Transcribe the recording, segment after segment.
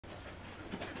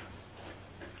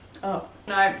Oh,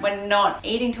 no, we're not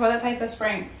eating toilet paper,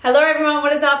 Spring. Hello everyone,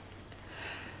 what is up?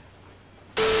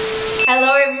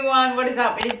 Hello everyone, what is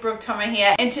up? It is Brooke Thomo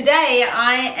here. And today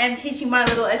I am teaching my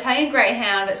little Italian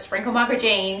Greyhound, Sprinkle Margaret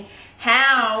Jean,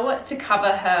 how to cover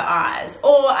her eyes.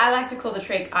 Or I like to call the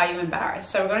trick, are you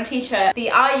embarrassed? So we're gonna teach her the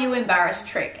are you embarrassed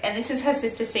trick. And this is her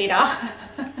sister Cedar.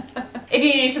 If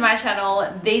you're new to my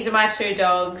channel, these are my two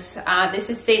dogs.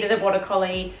 This is Cedar the Border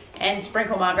Collie and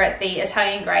Sprinkle Margaret the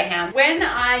Italian Greyhound. When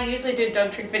I usually do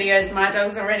dog trick videos, my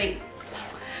dogs know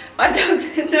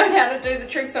how to do the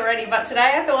tricks already, but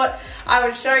today I thought I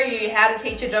would show you how to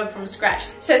teach a dog from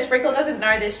scratch. So Sprinkle doesn't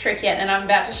know this trick yet, and I'm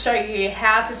about to show you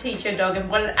how to teach your dog and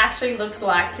what it actually looks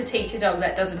like to teach a dog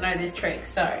that doesn't know this trick.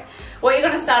 So what you're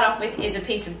going to start off with is a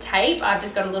piece of tape. I've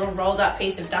just got a little rolled up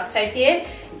piece of duct tape here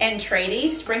and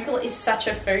treaties. Sprinkle is such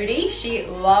a foodie. She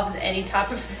loves any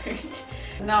type of food.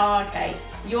 No, okay,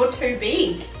 you're too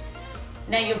big.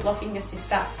 Now you're blocking your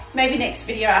sister. Maybe next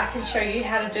video I can show you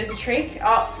how to do the trick.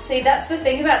 Oh, see, that's the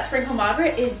thing about Sprinkle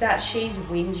Margaret is that she's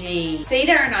whingy.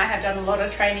 Cedar and I have done a lot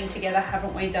of training together,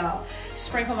 haven't we, doll?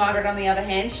 Sprinkle Margaret, on the other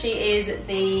hand, she is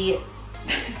the...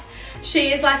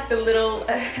 she is like the little...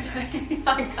 I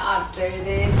can't do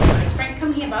this. So, Spring,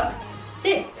 come here, bub.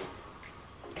 Sit.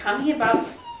 Come here, bub.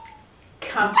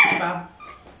 Come here, bub.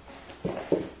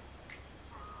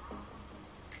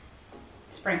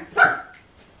 Spring.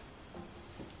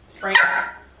 Spring.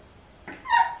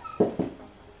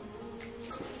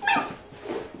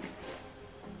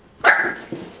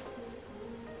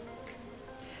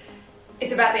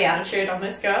 It's about the attitude on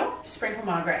this girl. Sprinkle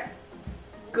Margaret.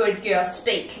 Good girl,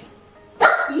 speak.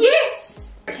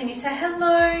 Yes! Can you say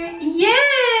hello?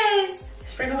 Yes!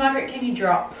 Sprinkle Margaret, can you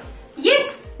drop?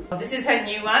 Yes! Oh, this is her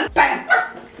new one. Bang!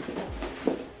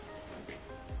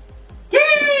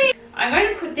 Yay! I'm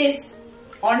going to put this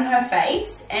on her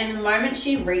face, and the moment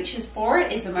she reaches for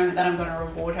it is the moment that I'm going to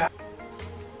reward her.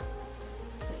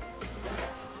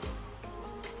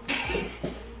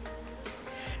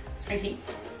 Sprinky,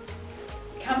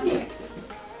 come here.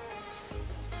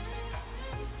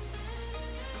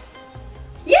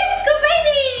 Yes, good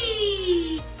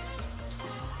baby!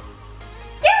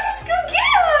 Yes, good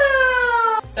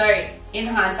girl! So, in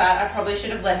hindsight, I probably should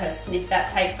have let her sniff that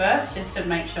tape first, just to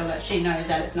make sure that she knows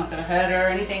that it's not going to hurt her or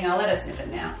anything. I'll let her sniff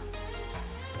it now.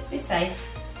 It's safe.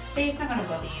 See, it's not going to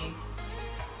bother you.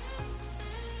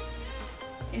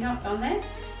 Do you know what's on there?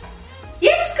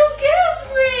 Yes, good girl,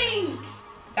 Spring!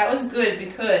 That was good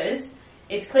because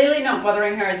it's clearly not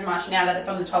bothering her as much now that it's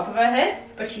on the top of her head,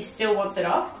 but she still wants it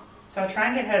off. So I'll try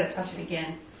and get her to touch it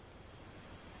again.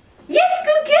 Yes,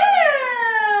 good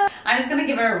girl! I'm just going to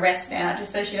give her a rest now,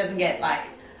 just so she doesn't get like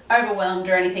overwhelmed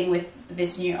or anything with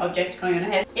this new object going on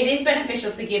her head. It is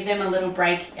beneficial to give them a little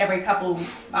break every couple,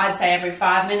 I'd say every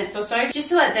 5 minutes or so, just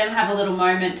to let them have a little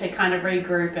moment to kind of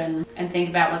regroup and think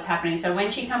about what's happening. So when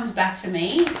she comes back to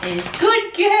me is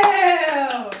good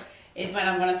girl, is when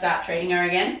I'm going to start treating her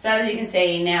again. So as you can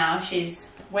see now,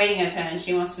 she's waiting her turn.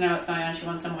 She wants to know what's going on. She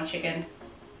wants some more chicken.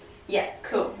 Yeah,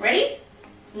 cool. Ready?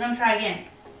 I'm going to try again.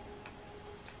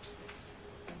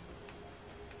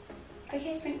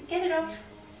 Okay, Spring, get it off.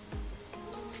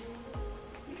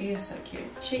 You're so cute.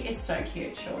 She is so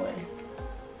cute, surely.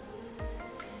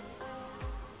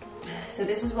 So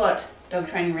this is what dog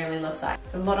training really looks like.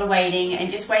 It's a lot of waiting and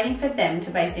just waiting for them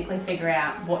to basically figure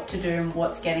out what to do and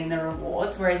what's getting the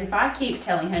rewards. Whereas if I keep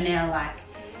telling her now like,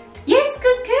 yes,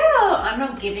 good girl, I'm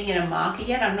not giving it a marker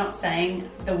yet. I'm not saying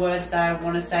the words that I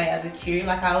want to say as a cue.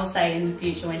 Like I will say in the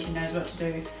future when she knows what to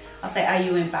do, I'll say, are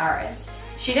you embarrassed?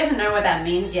 She doesn't know what that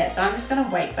means yet, so I'm just going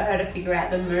to wait for her to figure out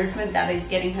the movement that is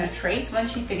getting her treats. When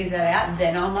she figures that out,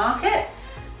 then I'll mark it.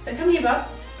 So come here, bub.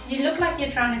 You look like you're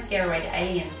trying to scare away the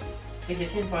aliens with your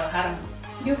tinfoil hat on.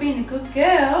 You're being a good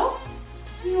girl.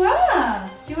 You are.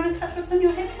 Do you want to touch what's on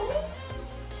your head for me?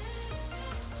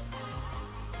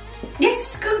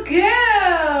 Yes, good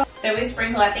girl. So with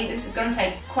Sprinkle, I think this is going to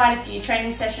take quite a few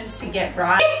training sessions to get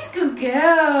right. Yes, good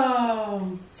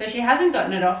girl. So she hasn't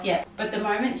gotten it off yet, but the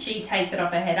moment she takes it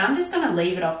off her head, I'm just going to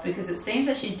leave it off because it seems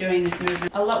that she's doing this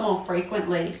movement a lot more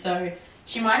frequently. So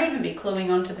she might even be cluing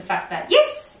on to the fact that,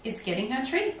 yes, it's getting her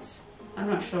treats. I'm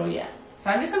not sure yet. So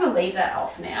I'm just going to leave that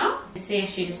off now and see if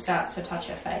she just starts to touch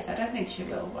her face. I don't think she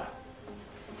will, but...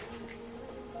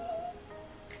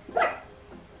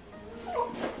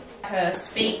 her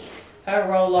speak, her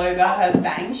roll over, her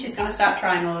bang. She's going to start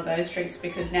trying all of those tricks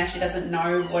because now she doesn't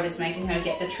know what is making her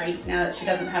get the treats now that she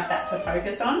doesn't have that to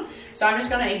focus on. So I'm just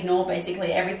going to ignore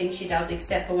basically everything she does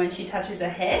except for when she touches her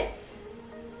head.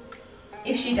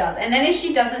 if she does. And then if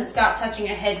she doesn't start touching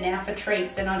her head now for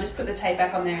treats, then I'll just put the tape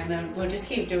back on there and then we'll just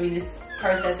keep doing this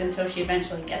process until she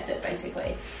eventually gets it,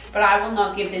 basically. But I will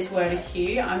not give this word a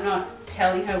cue. I'm not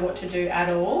telling her what to do at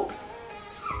all.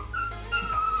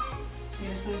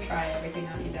 You're just gonna try everything,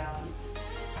 aren't you, darling?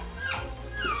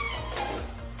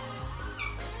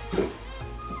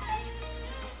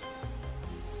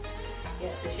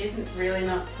 Yeah, so she's really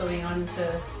not pulling on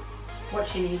to what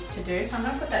she needs to do. So I'm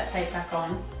gonna put that tape back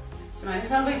on. So I'm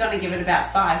probably gonna give it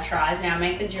about 5 tries now,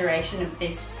 make the duration of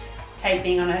this tape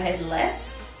being on her head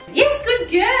less. Yes,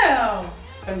 good girl!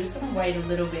 So I'm just gonna wait a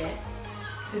little bit.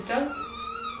 Because dogs...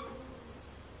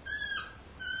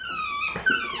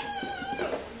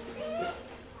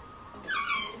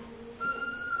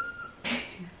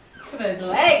 Look at those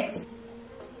legs!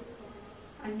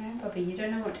 I know, Bobby, you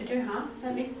don't know what to do, huh?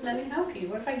 Let me help you.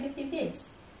 What if I give you this?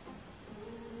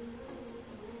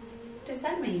 What does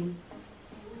that mean?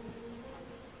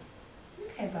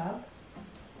 Okay, Bob.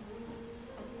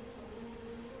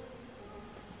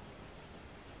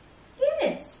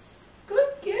 Yes! Good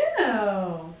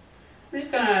girl! I'm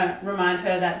just gonna remind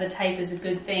her that the tape is a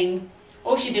good thing.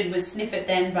 All she did was sniff it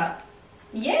then, but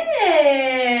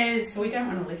yes! We don't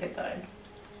want to lick it though.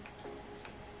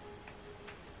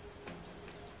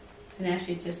 So now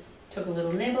she just took a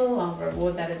little nibble. I'll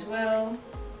reward that as well.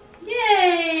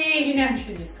 Yay! You know,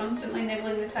 she's just constantly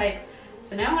nibbling the tape.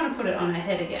 So now I want to put it on her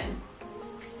head again.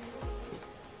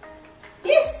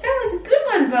 Yes, that was a good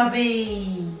one,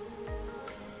 Bobby.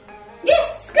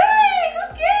 Yes,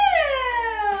 good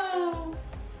girl.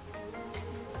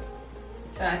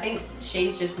 So I think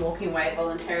she's just walking away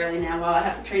voluntarily now while I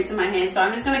have the treats in my hand. So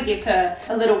I'm just going to give her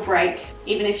a little break.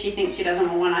 Even if she thinks she doesn't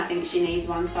want one, I think she needs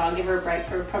one. So I'll give her a break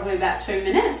for probably about 2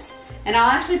 minutes. And I'll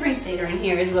actually bring Cedar in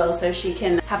here as well so she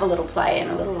can have a little play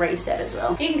and a little reset as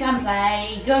well. You can come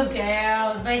play. Good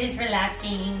girls. We're just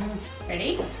relaxing.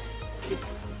 Ready?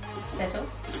 Settle.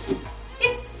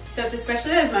 Yes. So it's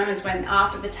especially those moments when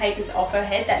after the tape is off her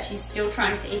head that she's still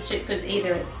trying to itch it because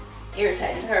either it's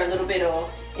irritated her a little bit or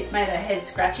it's made her head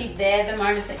scratchy. They're the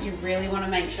moments that you really want to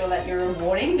make sure that you're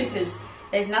rewarding because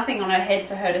there's nothing on her head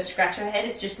for her to scratch her head.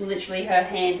 It's just literally her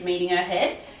hand meeting her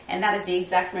head. And that is the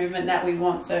exact movement that we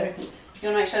want. So you want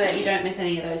to make sure that you don't miss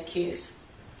any of those cues.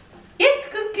 Yes,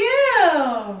 good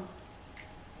girl.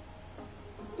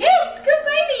 Yes, good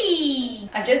baby.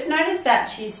 I've just noticed that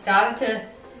she's started to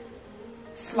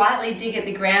slightly dig at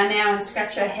the ground now and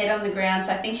scratch her head on the ground.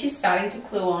 So I think she's starting to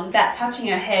clue on that touching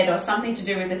her head or something to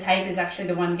do with the tape is actually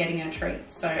the one getting her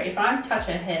treats. So if I touch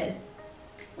her head,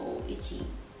 oh, itchy.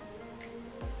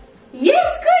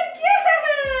 Yes, good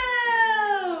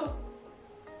girl.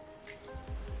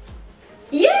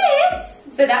 Yes!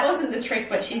 So that wasn't the trick,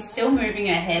 but she's still moving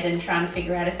her head and trying to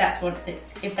figure out if that's what it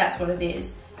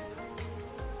is.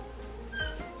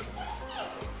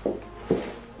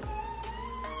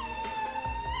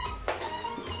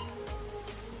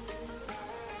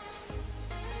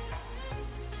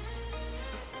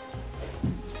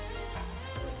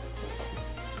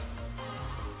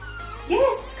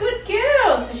 Yes, good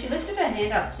girl. So she lifted her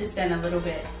hand up just then a little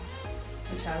bit,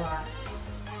 which I like.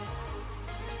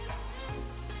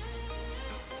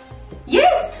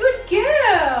 Yes, good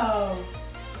girl.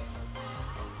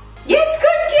 Yes,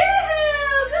 good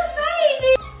girl. Good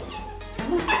baby.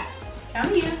 Come on,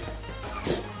 come here.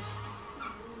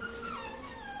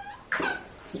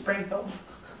 Sprinkle.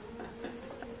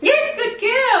 Yes, good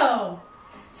girl.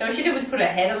 So what she did was put her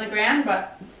head on the ground,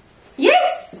 but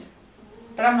yes.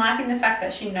 But I'm liking the fact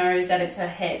that she knows that it's her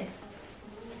head.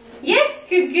 Yes,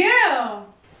 good girl.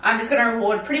 I'm just going to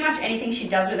reward pretty much anything she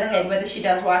does with her head, whether she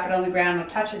does wipe it on the ground or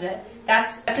touches it.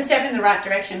 That's a step in the right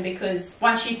direction because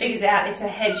once she figures out it's her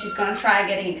head, she's going to try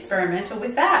getting experimental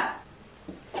with that.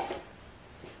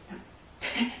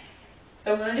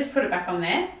 So I'm going to just put it back on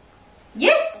there.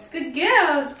 Yes, good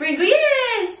girl. Sprinkle,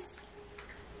 yes.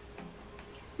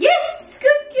 Yes,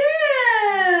 good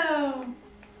girl.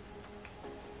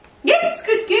 Yes,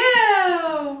 good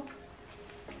girl.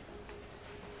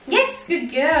 Yes,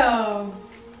 good girl.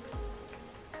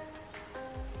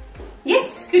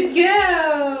 Yes, good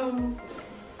girl.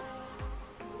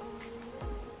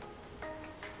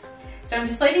 So I'm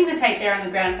just leaving the tape there on the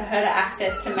ground for her to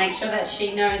access to make sure that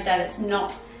she knows that it's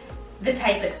not the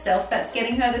tape itself that's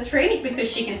getting her the treat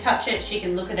because she can touch it, she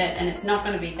can look at it, and it's not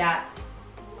going to be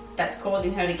that's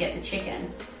causing her to get the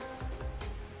chicken.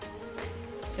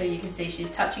 So you can see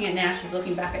she's touching it now, she's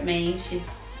looking back at me, she's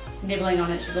nibbling on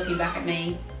it, she's looking back at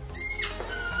me.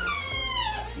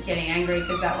 She's getting angry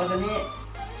because that wasn't it.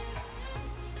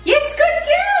 Yes, good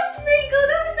girl, Sprinkle,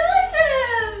 that was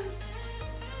awesome!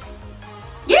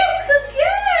 Yes, good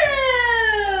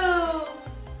girl!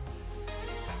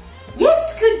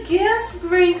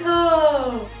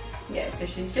 Sprinkle! Yeah, so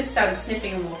she's just started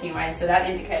sniffing and walking away, so that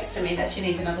indicates to me that she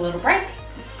needs another little break.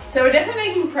 So we're definitely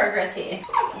making progress here.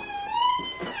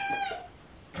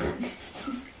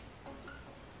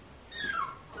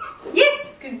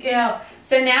 Yes, good girl.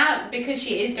 So now, because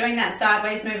she is doing that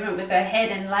sideways movement with her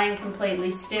head and laying completely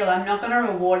still, I'm not going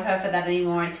to reward her for that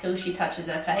anymore until she touches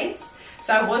her face.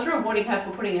 So I was rewarding her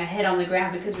for putting her head on the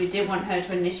ground because we did want her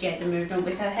to initiate the movement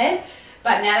with her head.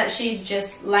 But now that she's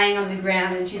just laying on the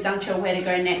ground and she's unsure where to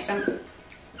go next, I'm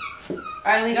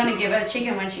only going to give her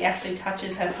chicken when she actually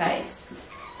touches her face.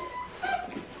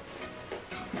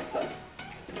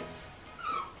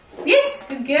 Yes,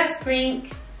 good girl,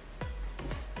 Sprink.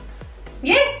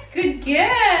 Yes, good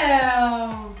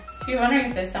girl. If you're wondering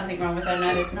if there's something wrong with her,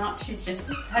 no, there's not. She's just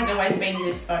has always been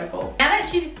this vocal. Now that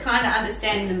she's kind of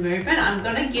understanding the movement, I'm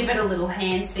going to give it a little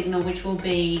hand signal, which will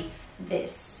be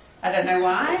this. I don't know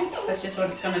why. That's just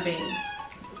what it's going to be.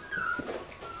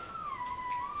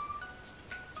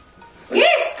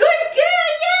 Yes, good girl.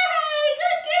 Yay,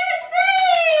 good girl,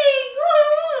 Sprink.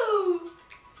 Woohoo.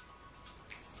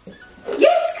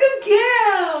 Yes, good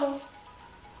girl.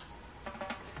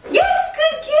 Yes,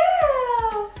 good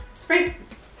girl. Sprink.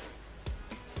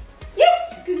 Yes,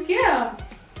 good girl.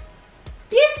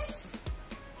 Yes.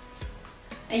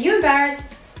 Are you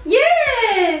embarrassed?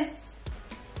 Yes.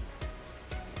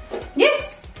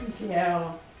 Yes, good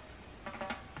girl.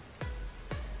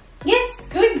 Yes,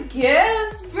 good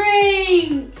girl,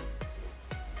 Sprink.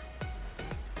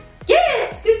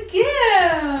 Yes, good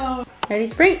girl. Ready,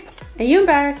 Sprink? Are you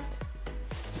embarrassed?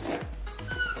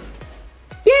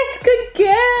 Yes, good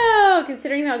girl.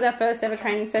 Considering that was our first ever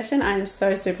training session, I am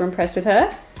so super impressed with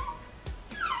her.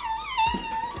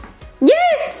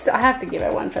 Yes, I have to give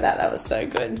her one for that. That was so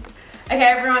good. Okay,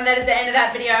 everyone, that is the end of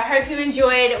that video. I hope you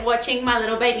enjoyed watching my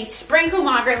little baby Sprinkle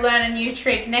Margaret learn a new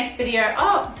trick. Next video,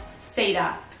 oh,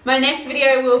 Cedar. My next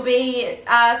video will be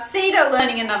Cedar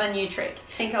learning another new trick.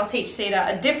 I think I'll teach Cedar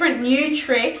a different new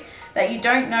trick that you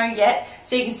don't know yet,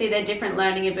 so you can see their different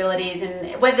learning abilities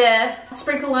and whether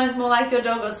Sprinkle learns more like your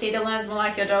dog or Cedar learns more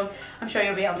like your dog. I'm sure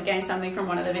you'll be able to gain something from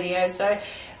one of the videos. So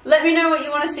let me know what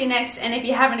you want to see next, and if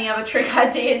you have any other trick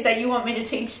ideas that you want me to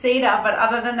teach Cedar. But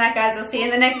other than that, guys, I'll see you in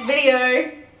the next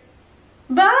video.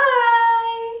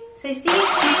 Bye! Say see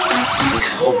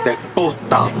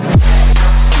you.